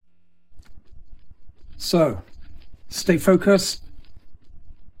So, stay focused.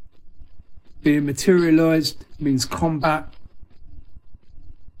 Being materialized means combat.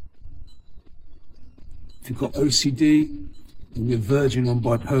 If you've got OCD, and you're verging on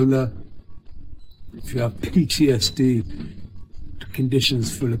bipolar. If you have PTSD, the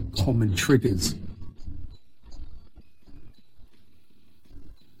condition's full of common triggers.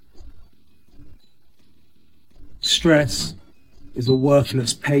 Stress is a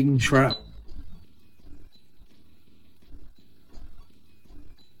worthless pain trap.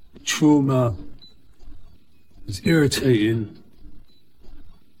 Trauma is irritating.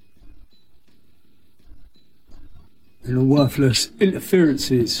 And the worthless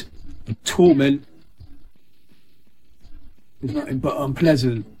interferences of torment is nothing but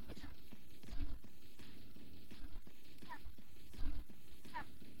unpleasant.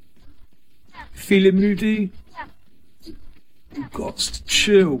 Feeling moody? You've got to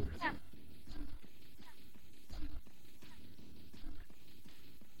chill.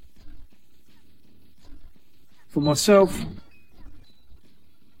 For myself, when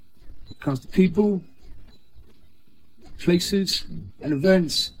it comes to people, places and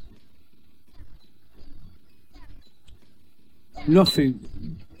events,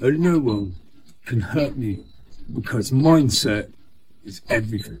 nothing and no one can hurt me because mindset is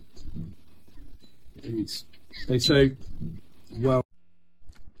everything. They say, well,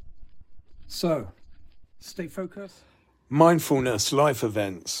 so stay focused. Mindfulness life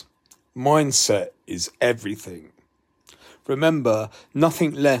events. Mindset is everything. Remember,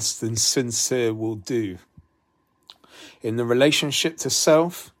 nothing less than sincere will do. In the relationship to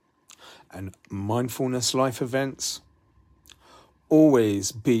self and mindfulness life events,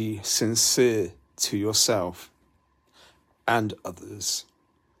 always be sincere to yourself and others.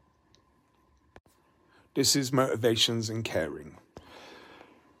 This is Motivations and Caring.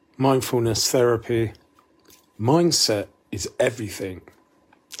 Mindfulness therapy. Mindset is everything.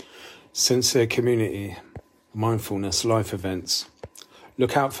 Sincere community. Mindfulness life events.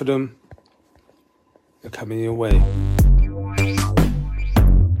 Look out for them. They're coming your way.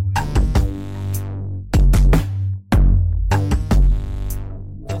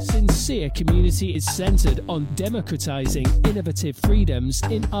 Sincere Community is centred on democratising innovative freedoms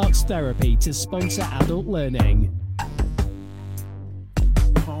in arts therapy to sponsor adult learning.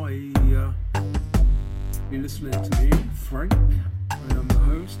 Hi, you're listening to me, Frank, and I'm the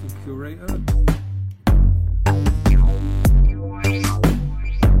host and curator.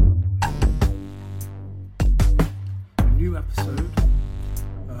 A new episode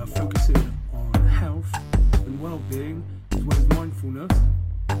focusing on health and well-being as well as mindfulness.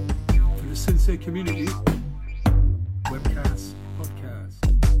 For the Sincere Community Webcasts podcast.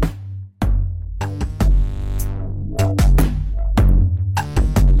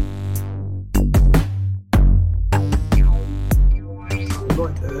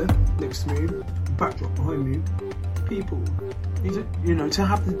 Right there, next to me, the backdrop behind me, people. To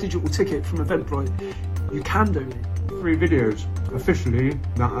have the digital ticket from Eventbrite, you can donate. 3 videos officially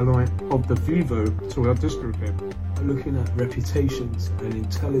that are like of the Vivo to our dystrophy. Looking at reputations and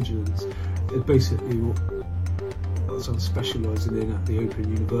intelligence is basically what I'm specialising in at the Open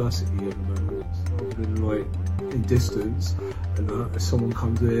University at the moment. Other than like in distance, and if someone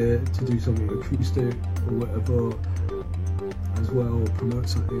comes here to do something acoustic or whatever, as well, promote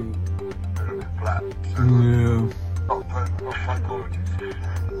something. Yeah.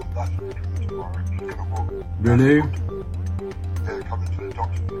 Really? They're coming to the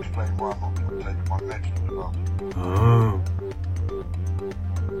doctor to explain why I'm not going to take my meds. Oh.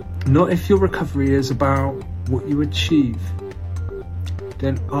 Not if your recovery is about what you achieve.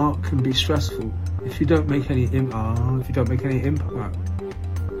 Then art can be stressful if you don't make any impact.